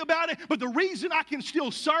happy about it. But the reason I can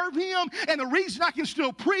still serve Him, and the reason I can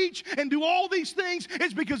still preach and do all these things,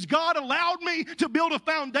 is because God allowed me to build a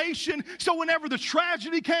foundation. So whenever the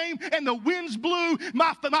tragedy came and the winds blew,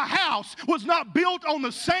 my house was not built on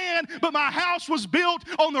the sand, but my house was built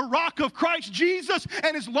on the rock of Christ Jesus.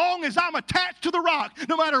 And as long as I'm attached to the rock,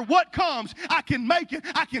 no matter what comes, I can make it.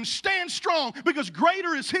 I can stand strong, because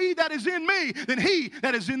greater is He that is in me than he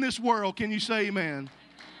that is in this world. Can you say amen?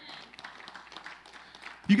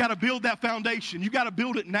 You got to build that foundation. You got to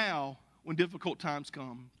build it now when difficult times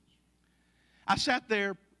come. I sat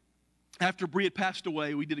there after Bree had passed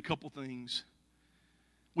away. We did a couple things.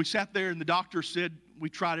 We sat there, and the doctor said, we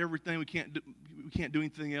tried everything. We can't do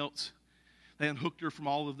anything else. They unhooked her from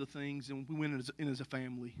all of the things, and we went in as a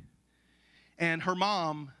family. And her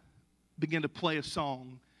mom began to play a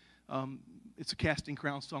song. It's a Casting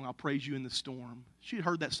Crowns song, I'll Praise You in the Storm. She had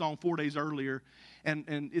heard that song 4 days earlier, and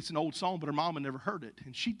it's an old song, but her mom had never heard it.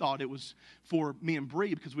 And she thought it was for me and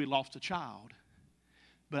Bree because we had lost a child.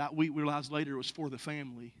 But we realized later it was for the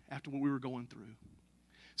family after what we were going through.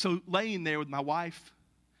 So laying there with my wife,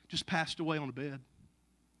 just passed away on the bed,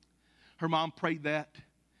 her mom prayed that,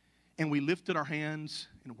 and we lifted our hands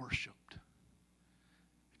and worshiped.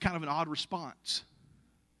 Kind of an odd response,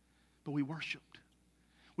 but we worshiped.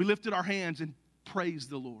 We lifted our hands and praised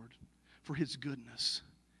the Lord for His goodness.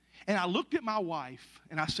 And I looked at my wife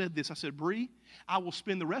and I said this. I said, Bree, I will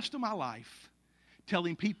spend the rest of my life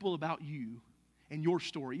telling people about you and your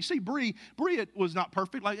story. You see, Bree was not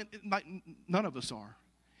perfect like none of us are.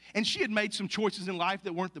 And she had made some choices in life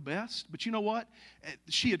that weren't the best. But you know what?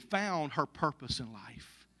 She had found her purpose in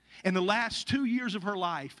life. In the last 2 years of her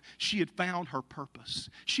life, she had found her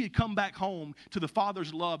purpose. She had come back home to the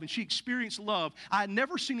Father's love, and she experienced love. I had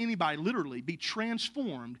never seen anybody literally be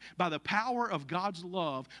transformed by the power of God's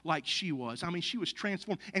love like she was. I mean, she was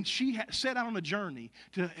transformed, and she set out on a journey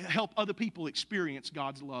to help other people experience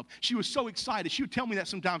God's love. She was so excited. She would tell me that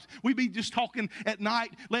sometimes. We'd be just talking at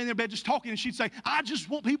night, laying in their bed just talking, and she'd say, I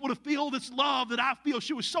just want people to feel this love that I feel.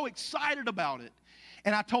 She was so excited about it.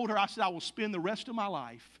 And I told her, I said, I will spend the rest of my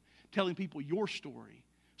life telling people your story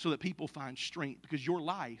so that people find strength, because your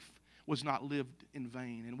life was not lived in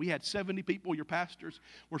vain. And we had 70 people, your pastors,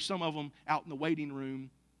 were some of them out in the waiting room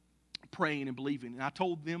praying and believing. And I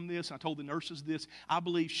told them this, I told the nurses this. I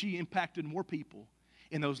believe she impacted more people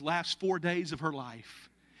in those last 4 days of her life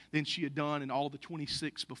than she had done in all the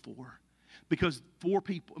 26 before. Because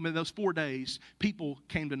those 4 days, people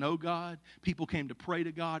came to know God. People came to pray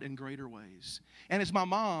to God in greater ways. And as my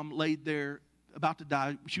mom laid there about to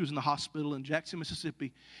die, she was in the hospital in Jackson,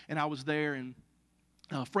 Mississippi, and I was there, and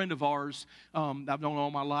a friend of ours I've known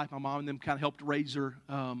all my life, my mom and them kind of helped raise her,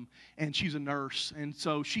 and she's a nurse. And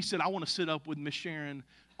so she said, I want to sit up with Miss Sharon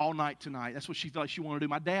all night tonight. That's what she felt like she wanted to do.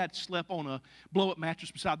 My dad slept on a blow-up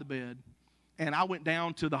mattress beside the bed. And I went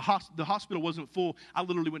down to the hospital wasn't full. I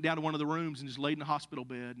literally went down to one of the rooms and just laid in the hospital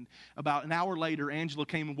bed. And about an hour later, Angela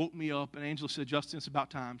came and woke me up. And Angela said, Justin, it's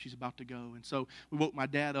about time. She's about to go. And so we woke my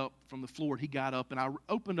dad up from the floor. And he got up. And I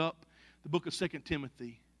opened up the book of 2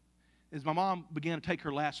 Timothy. As my mom began to take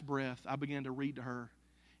her last breath, I began to read to her.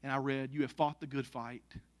 And I read, you have fought the good fight.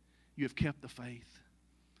 You have kept the faith.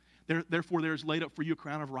 Therefore, there is laid up for you a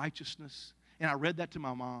crown of righteousness. And I read that to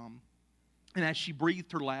my mom. And as she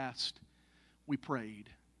breathed her last, we prayed.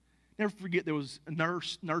 Never forget, there was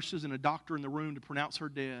nurses and a doctor in the room to pronounce her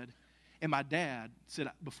dead. And my dad said,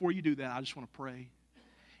 before you do that, I just want to pray.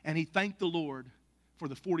 And he thanked the Lord for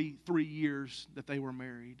the 43 years that they were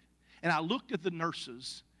married. And I looked at the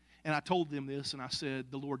nurses, and I told them this, and I said,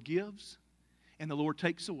 the Lord gives, and the Lord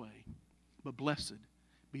takes away. But blessed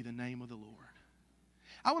be the name of the Lord.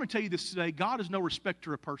 I want to tell you this today. God is no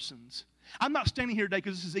respecter of persons. I'm not standing here today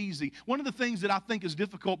because this is easy. One of the things that I think is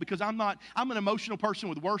difficult, because I'm an emotional person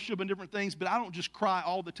with worship and different things, but I don't just cry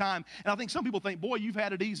all the time. And I think some people think, boy, you've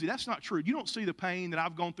had it easy. That's not true. You don't see the pain that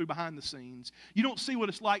I've gone through behind the scenes. You don't see what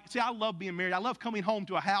it's like. See, I love being married. I love coming home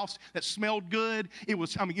to a house that smelled good. It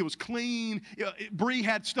was clean. Bree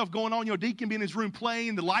had stuff going on. Deacon be in his room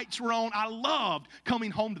playing. The lights were on. I loved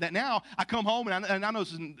coming home to that. Now I come home, and I know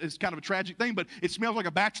it's kind of a tragic thing, but it smells like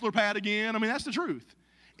a bachelor pad again. I mean, that's the truth.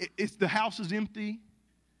 The house is empty.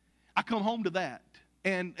 I come home to that.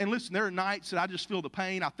 And listen, there are nights that I just feel the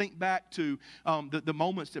pain. I think back to the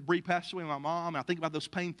moments that Bree passed away with my mom, and I think about those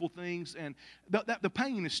painful things, and the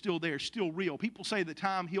pain is still there, still real. People say that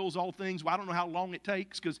time heals all things. Well, I don't know how long it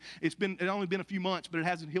takes, because it's only been a few months, but it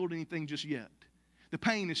hasn't healed anything just yet. The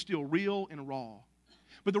pain is still real and raw.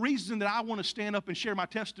 But the reason that I want to stand up and share my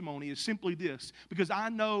testimony is simply this, because I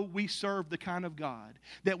know we serve the kind of God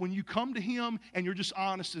that when you come to Him and you're just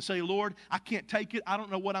honest and say, Lord, I can't take it. I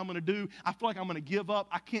don't know what I'm going to do. I feel like I'm going to give up.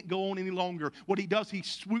 I can't go on any longer. What He does, He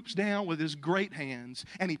swoops down with His great hands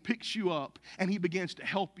and He picks you up and He begins to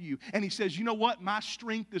help you. And He says, you know what? My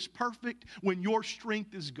strength is perfect when your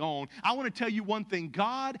strength is gone. I want to tell you one thing.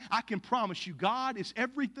 God, I can promise you, God is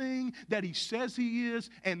everything that He says He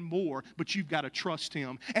is and more, but you've got to trust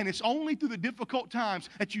Him. And it's only through the difficult times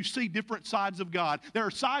that you see different sides of God. There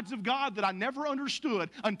are sides of God that I never understood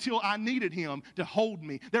until I needed Him to hold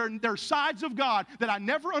me. There are sides of God that I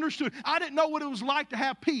never understood. I didn't know what it was like to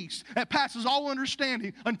have peace that passes all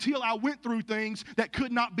understanding until I went through things that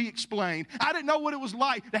could not be explained. I didn't know what it was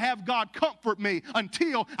like to have God comfort me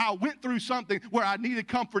until I went through something where I needed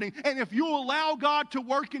comforting. And if you'll allow God to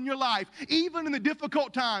work in your life, even in the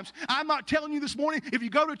difficult times, I'm not telling you this morning, if you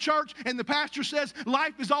go to church and the pastor says life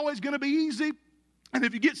is always going to be easy, and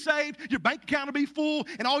if you get saved, your bank account will be full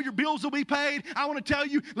and all your bills will be paid, I want to tell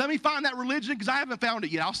you, let me find that religion, because I haven't found it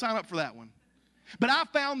yet. I'll sign up for that one. But I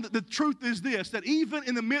found that the truth is this, that even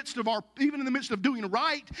in the midst of doing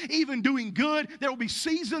right, even doing good, there will be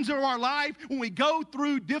seasons of our life when we go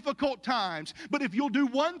through difficult times. But if you'll do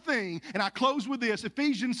one thing, and I close with this,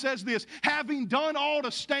 Ephesians says this, having done all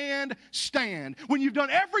to stand, stand. When you've done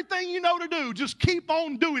everything you know to do, just keep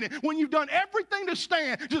on doing it. When you've done everything to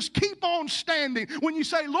stand, just keep on standing. When you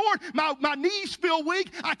say, Lord, my knees feel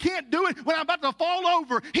weak, I can't do it. When I'm about to fall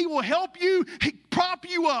over, He will help you, prop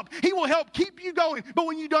you up. He will help keep you going. But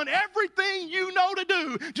when you've done everything you know to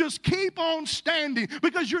do, just keep on standing,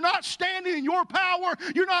 because you're not standing in your power,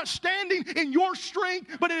 you're not standing in your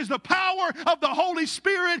strength, but it is the power of the Holy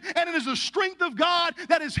Spirit, and it is the strength of God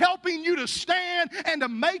that is helping you to stand and to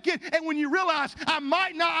make it. And when you realize, I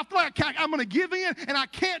feel like I'm going to give in and I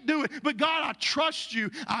can't do it, but God, I trust you,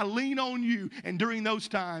 I lean on you, and during those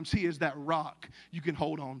times, He is that rock you can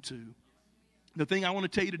hold on to. The thing I want to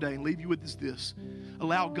tell you today and leave you with is this.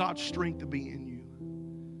 Allow God's strength to be in you.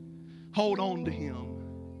 Hold on to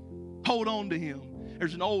Him. Hold on to Him.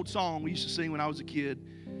 There's an old song we used to sing when I was a kid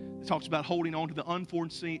that talks about holding on to the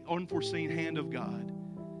unforeseen hand of God.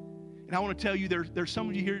 And I want to tell you, there's some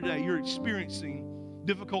of you here today, you're experiencing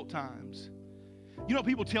difficult times. You know,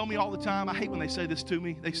 people tell me all the time, I hate when they say this to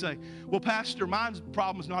me. They say, well, Pastor, my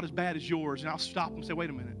problem is not as bad as yours. And I'll stop them and say, wait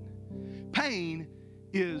a minute. Pain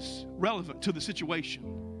is relevant to the situation,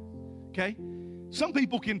 okay? Some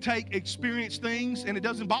people can experience things and it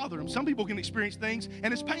doesn't bother them. Some people can experience things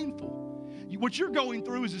and it's painful. What you're going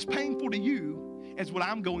through is as painful to you as what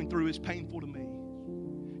I'm going through is painful to me.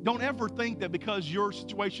 Don't ever think that because your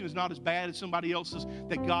situation is not as bad as somebody else's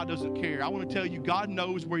that God doesn't care. I want to tell you, God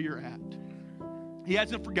knows where you're at. He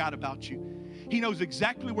hasn't forgot about you. He knows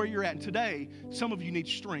exactly where you're at. And today, some of you need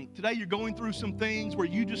strength. Today, you're going through some things where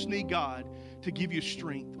you just need God to give you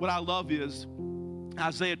strength. What I love is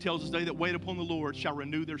Isaiah tells us today that wait upon the Lord shall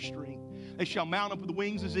renew their strength. They shall mount up with the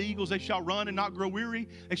wings as eagles. They shall run and not grow weary.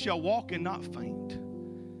 They shall walk and not faint.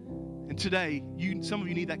 And today, some of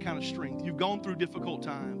you need that kind of strength. You've gone through difficult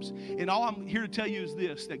times. And all I'm here to tell you is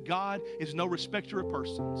this, that God is no respecter of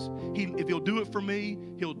persons. If He'll do it for me,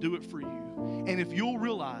 He'll do it for you. And if you'll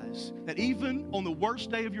realize that even on the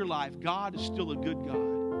worst day of your life, God is still a good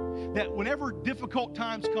God. That whenever difficult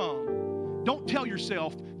times come, don't tell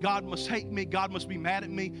yourself, God must hate me, God must be mad at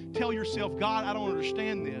me. Tell yourself, God, I don't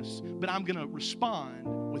understand this, but I'm going to respond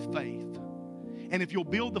with faith. And if you'll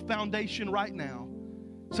build the foundation right now,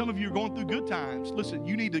 some of you are going through good times. Listen,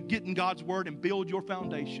 you need to get in God's Word and build your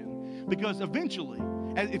foundation. Because eventually,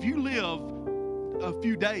 if you live a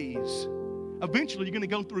few days, eventually you're going to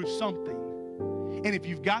go through something. And if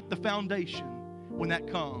you've got the foundation, when that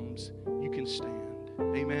comes, you can stand.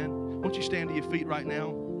 Amen. Won't you stand to your feet right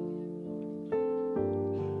now?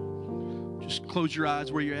 Just close your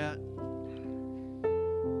eyes where you're at.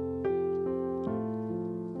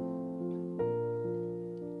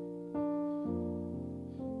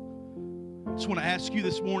 I just want to ask you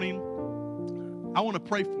this morning, I want to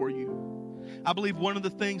pray for you. I believe one of the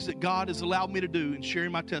things that God has allowed me to do in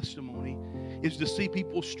sharing my testimony is to see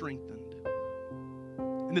people strengthened.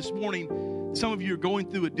 And this morning, some of you are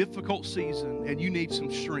going through a difficult season and you need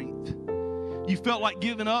some strength. You felt like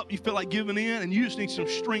giving up, you felt like giving in, and you just need some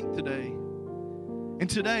strength today. And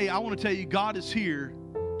today, I want to tell you, God is here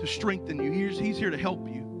to strengthen you. He's here to help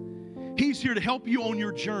you. He's here to help you on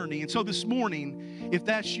your journey. And so this morning, if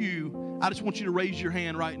that's you, I just want you to raise your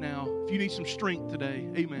hand right now. If you need some strength today,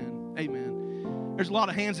 amen, amen. There's a lot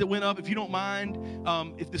of hands that went up. If you don't mind,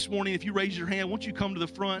 if this morning, if you raise your hand, won't you come to the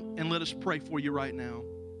front and let us pray for you right now?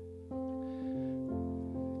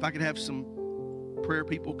 If I could have some prayer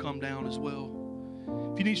people come down as well.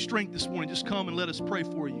 If you need strength this morning, just come and let us pray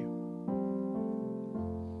for you.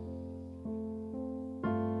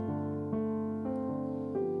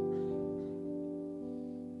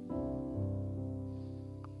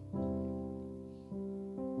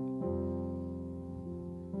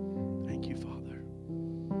 Thank you, Father.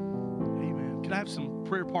 Amen. Can I have some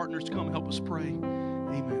prayer partners come help us pray?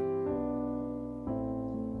 Amen.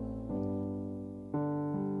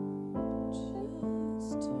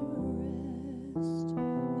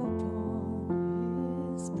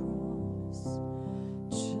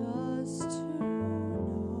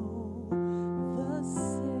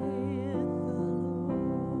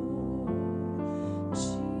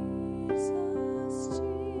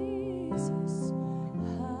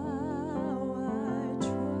 How I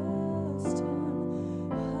trust Him,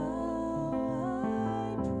 how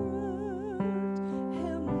I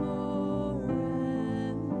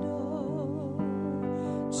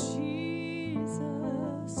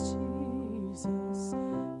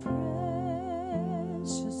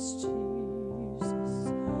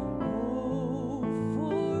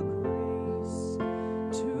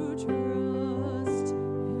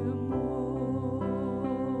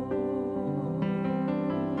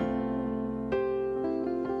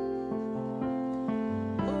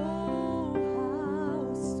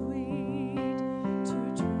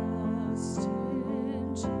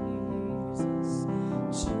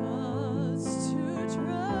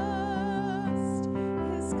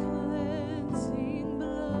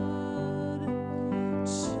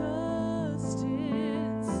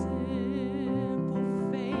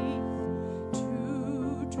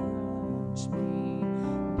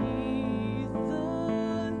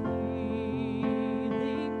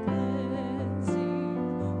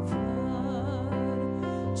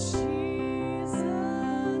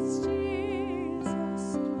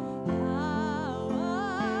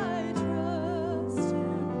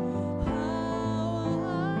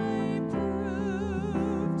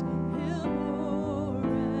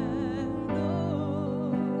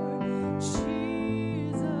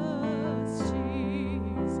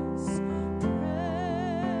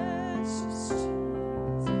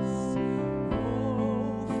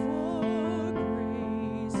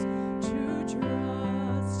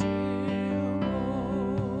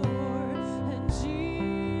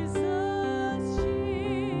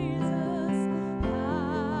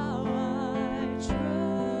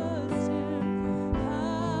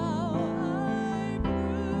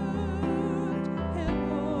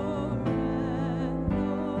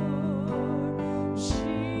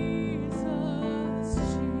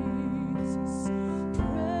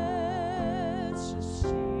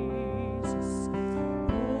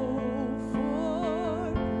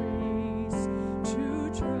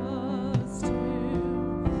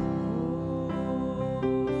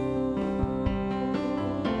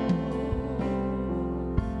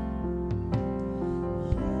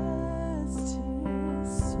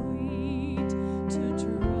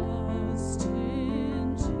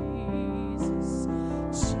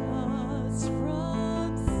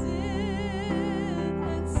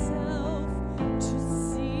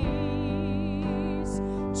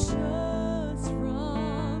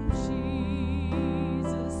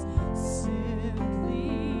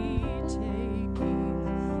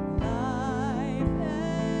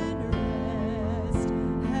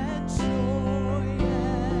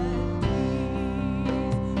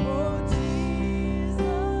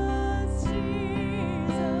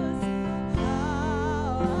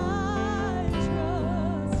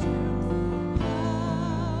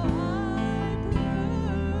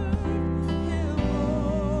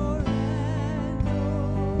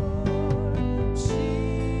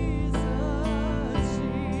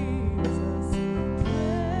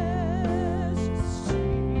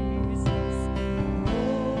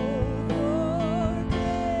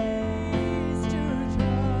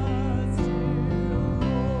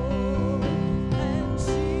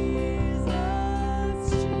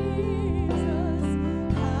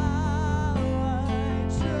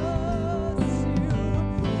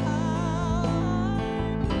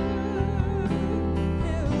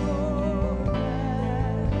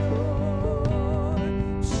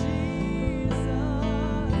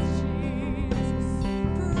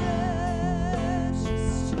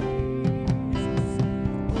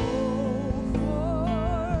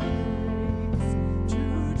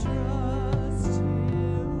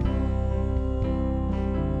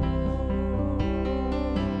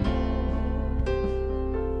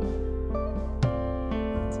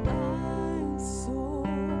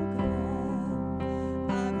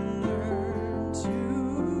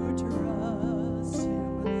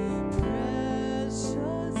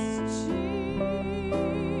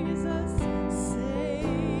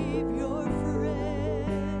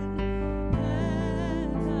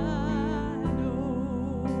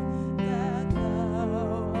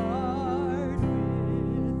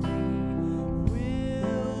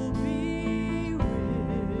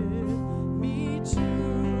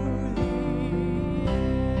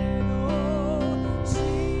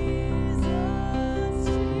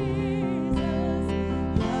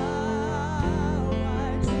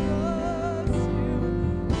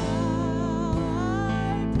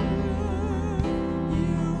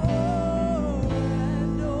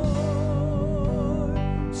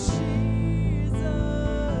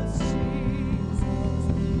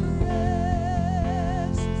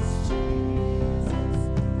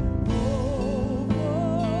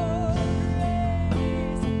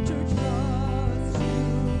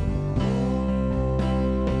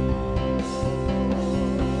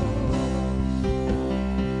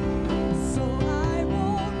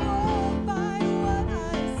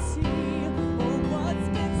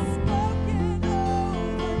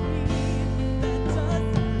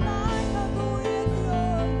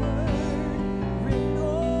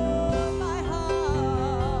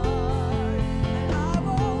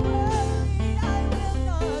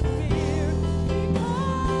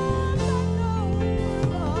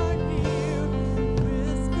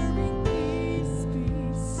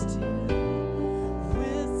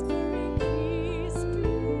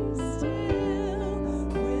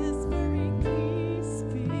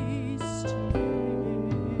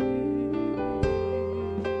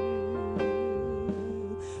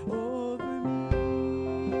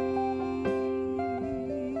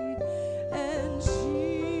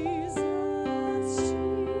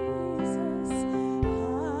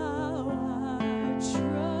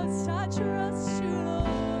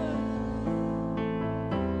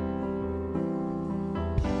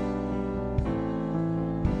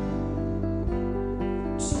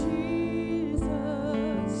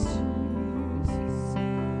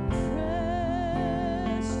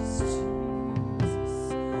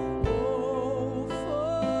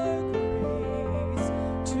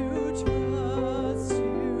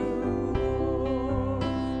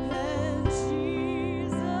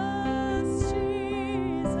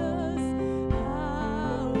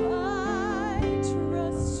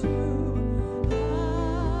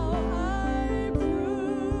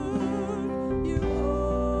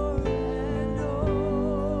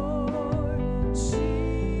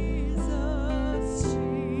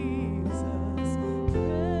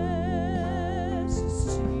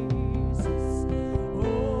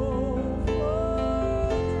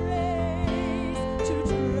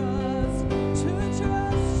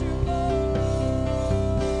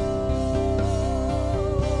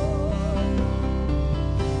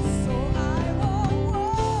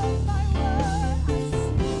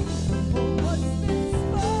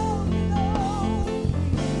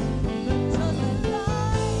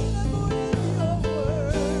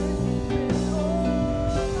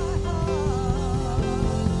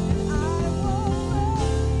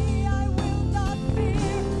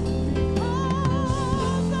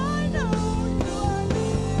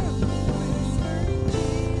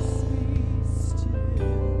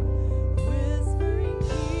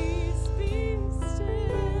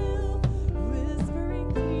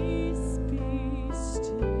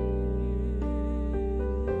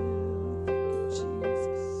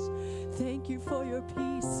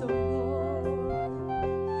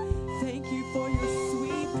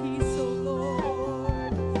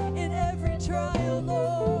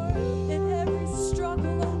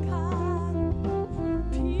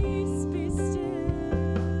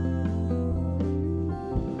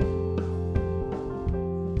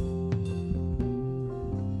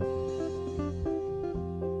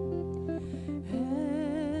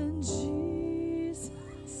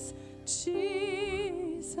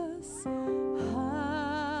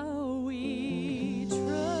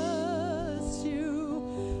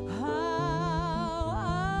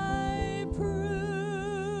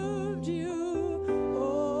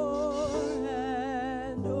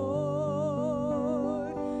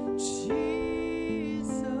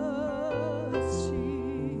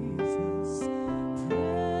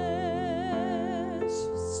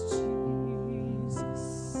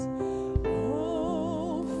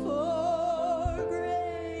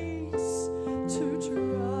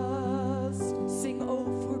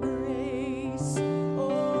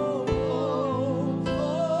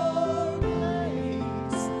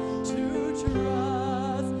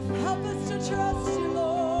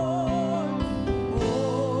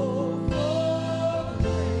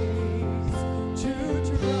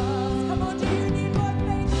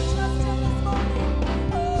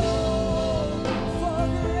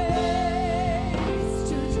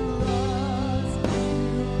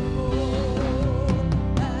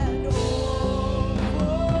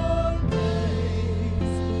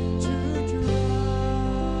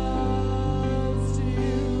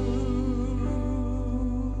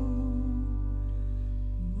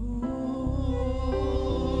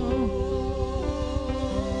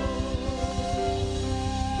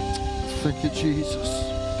Thank you,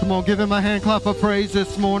 Jesus. Come on, give him a hand clap of praise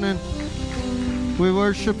this morning. We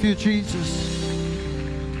worship you, Jesus.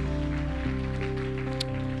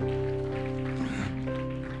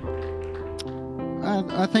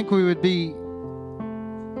 I think we would be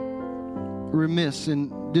remiss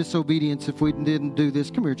in disobedience if we didn't do this.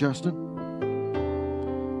 Come here, Justin.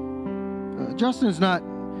 Justin's not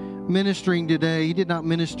ministering today. He did not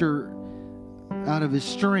minister out of his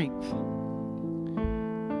strength.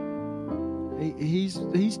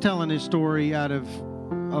 He's telling his story out of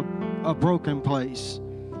a broken place.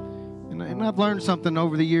 And I've learned something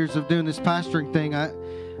over the years of doing this pastoring thing.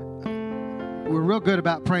 We're real good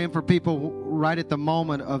about praying for people right at the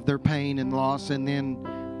moment of their pain and loss, and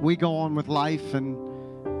then we go on with life and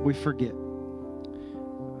we forget.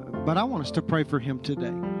 But I want us to pray for him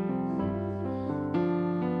today.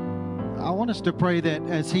 I want us to pray that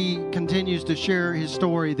as he continues to share his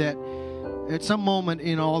story, that at some moment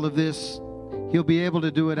in all of this, he'll be able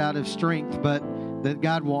to do it out of strength, but that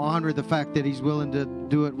God will honor the fact that he's willing to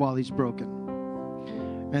do it while he's broken.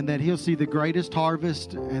 And that he'll see the greatest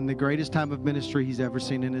harvest and the greatest time of ministry he's ever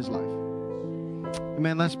seen in his life.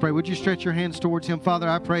 Amen. Let's pray. Would you stretch your hands towards him? Father,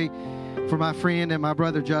 I pray for my friend and my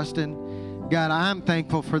brother Justin. God, I'm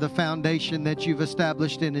thankful for the foundation that you've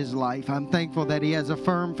established in his life. I'm thankful that he has a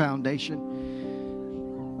firm foundation.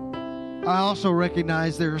 I also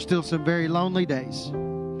recognize there are still some very lonely days.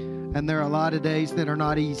 And there are a lot of days that are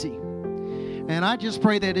not easy. And I just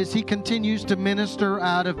pray that as he continues to minister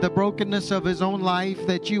out of the brokenness of his own life,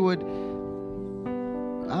 that you would,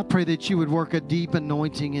 I pray that you would work a deep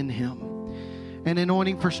anointing in him. An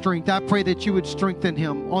anointing for strength. I pray that you would strengthen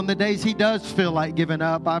him. On the days he does feel like giving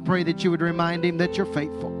up, I pray that you would remind him that you're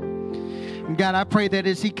faithful. And God, I pray that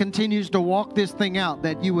as he continues to walk this thing out,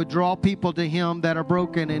 that you would draw people to him that are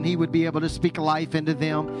broken and he would be able to speak life into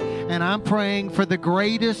them. And I'm praying for the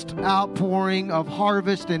greatest outpouring of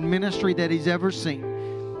harvest and ministry that he's ever seen.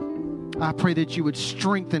 I pray that you would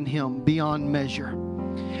strengthen him beyond measure.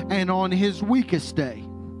 And on his weakest day,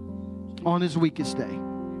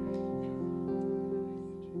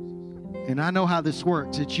 and I know how this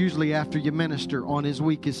works. It's usually after you minister on his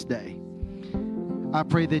weakest day. I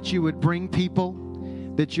pray that you would bring people,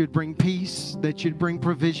 that you'd bring peace, that you'd bring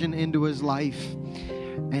provision into his life.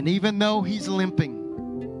 And even though he's limping,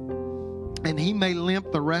 and he may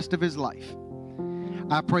limp the rest of his life,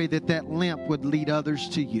 I pray that that limp would lead others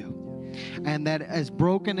to you. And that as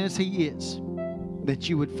broken as he is, that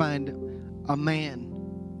you would find a man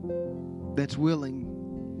that's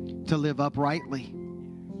willing to live uprightly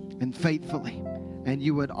and faithfully. And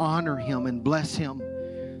you would honor him and bless him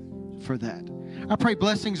for that. I pray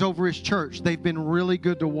blessings over his church. They've been really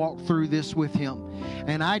good to walk through this with him.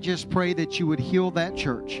 And I just pray that you would heal that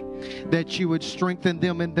church, that you would strengthen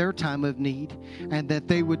them in their time of need, and that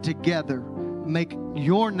they would together make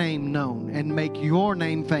your name known and make your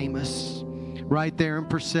name famous right there in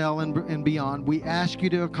Purcell and beyond. We ask you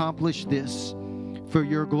to accomplish this for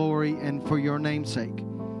your glory and for your name's sake.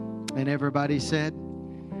 And everybody said,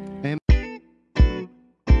 amen.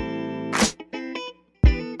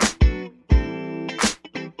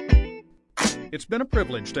 It's been a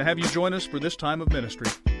privilege to have you join us for this time of ministry.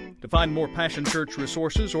 To find more Passion Church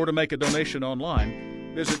resources or to make a donation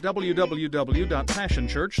online, visit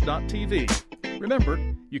www.passionchurch.tv. Remember,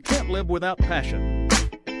 you can't live without passion.